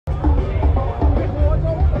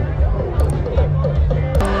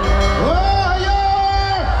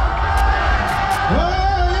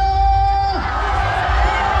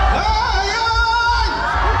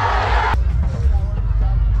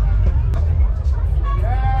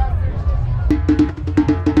So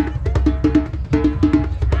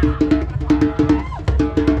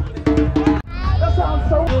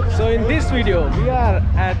in this video, we are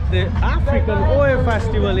at the African Oyé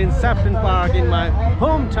Festival in Sefton Park in my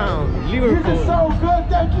hometown, Liverpool.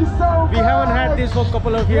 We haven't had this for a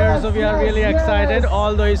couple of years, so we are really excited,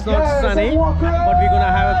 although it's not sunny, but we're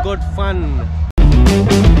gonna have a good fun.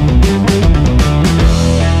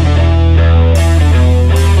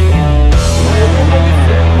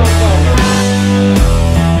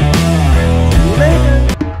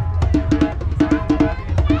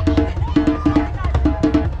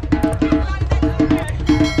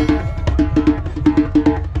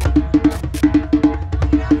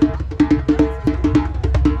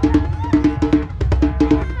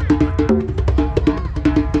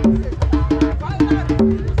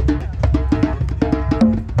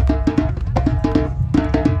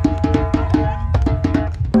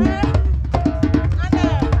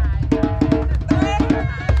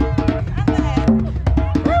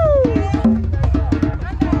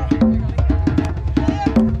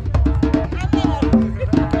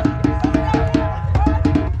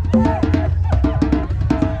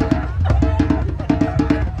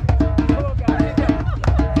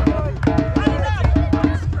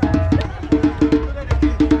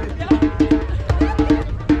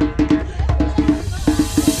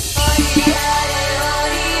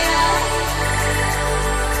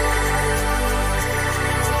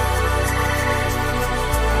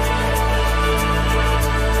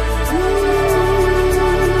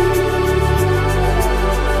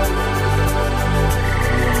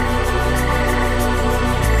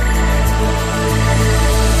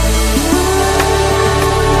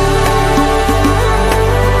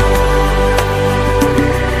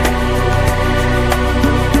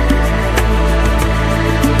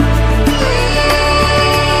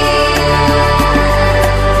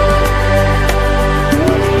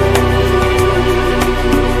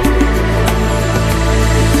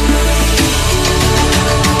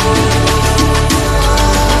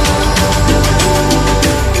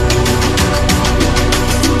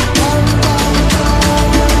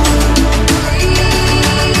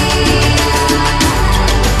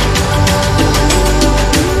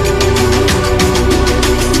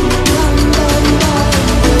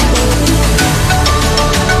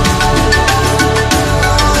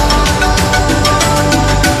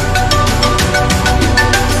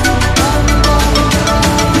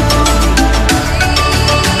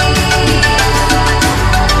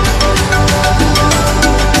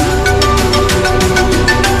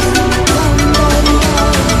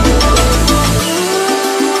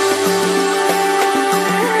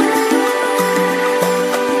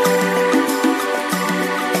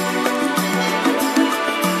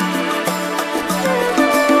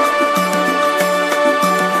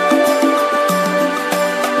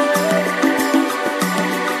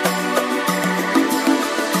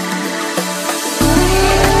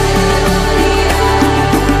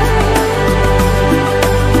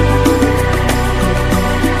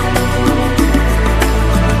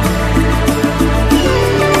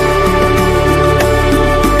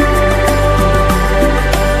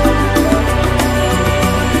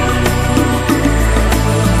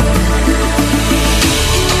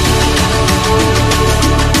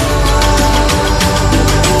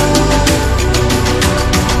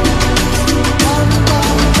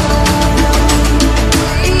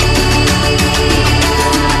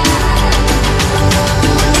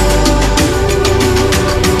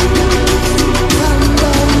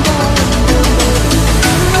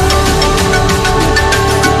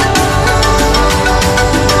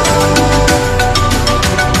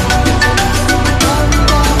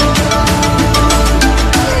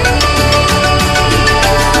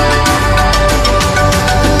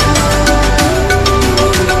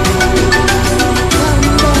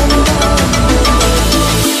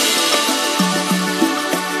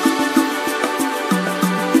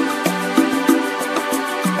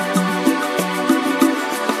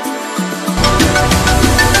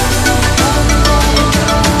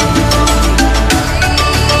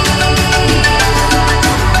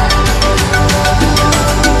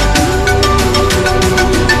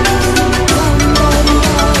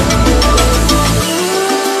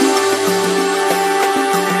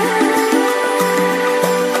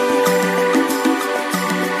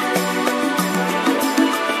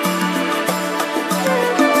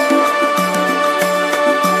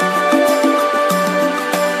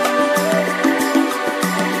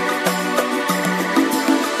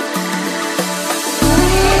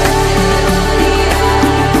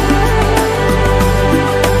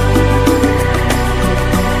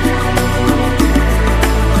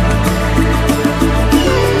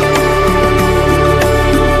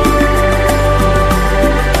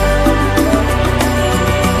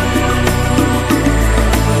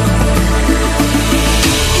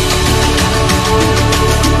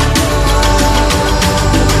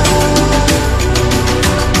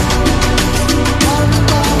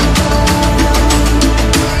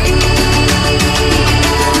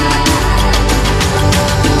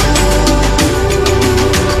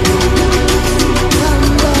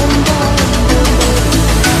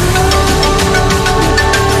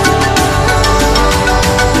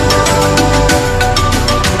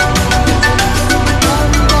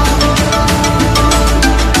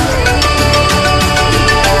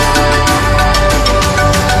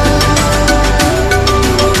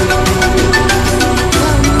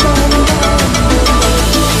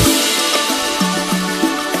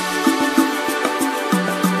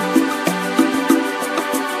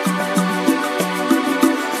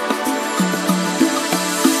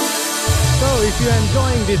 you're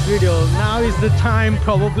enjoying this video, now is the time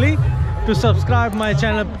probably to subscribe my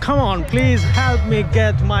channel. Come on, please help me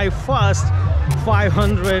get my first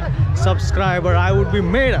 500 subscriber. I would be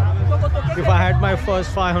made up if I had my first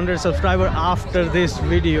 500 subscriber after this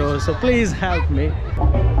video, so please help me.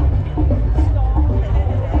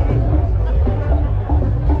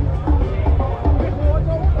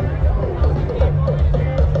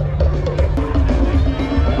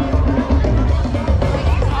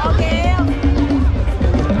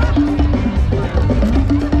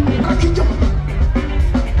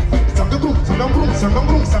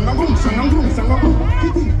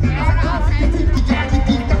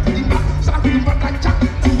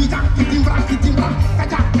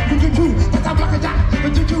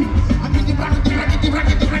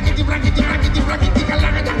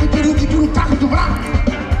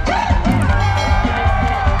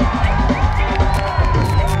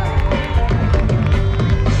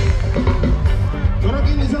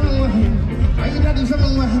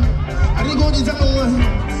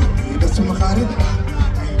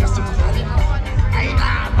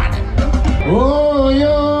 Oh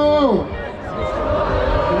yo!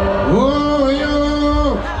 Oh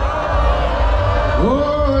yo!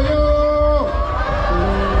 Oh yo!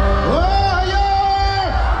 Oh yo!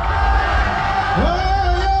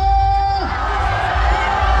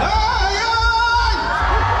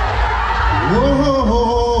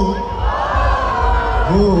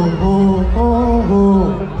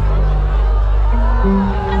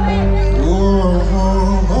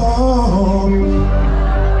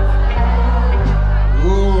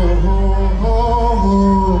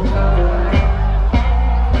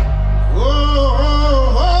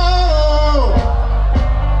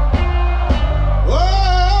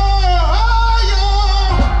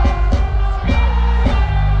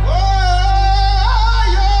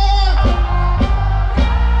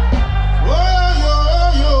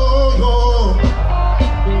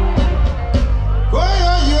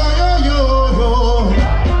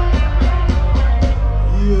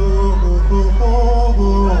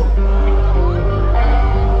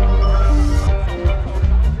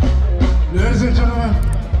 Ladies and gentlemen,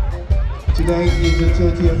 today is the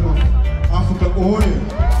 30th of Africa Oyé.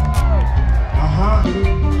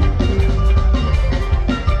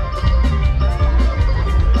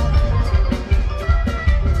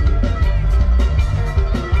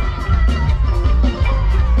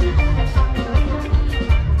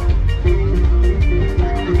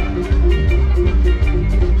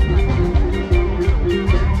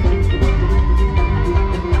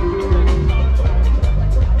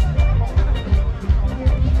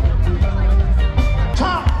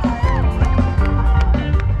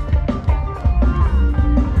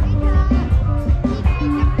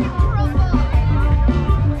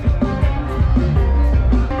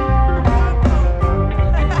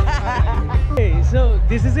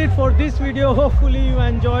 This is it for this video. Hopefully you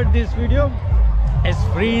enjoyed this video. It's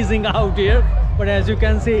freezing out here, but as you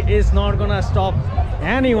can see, it's not gonna stop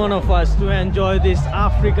any one of us to enjoy this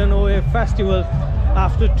African Oyé Festival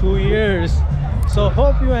after 2 years. So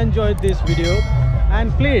hope you enjoyed this video,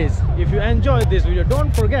 and please, if you enjoyed this video,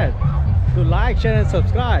 don't forget to like, share and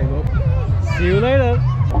subscribe. See you later.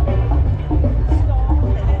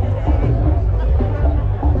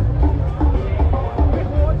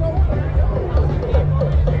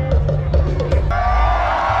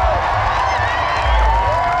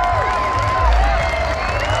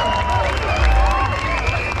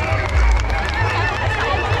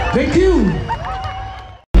 Thank you.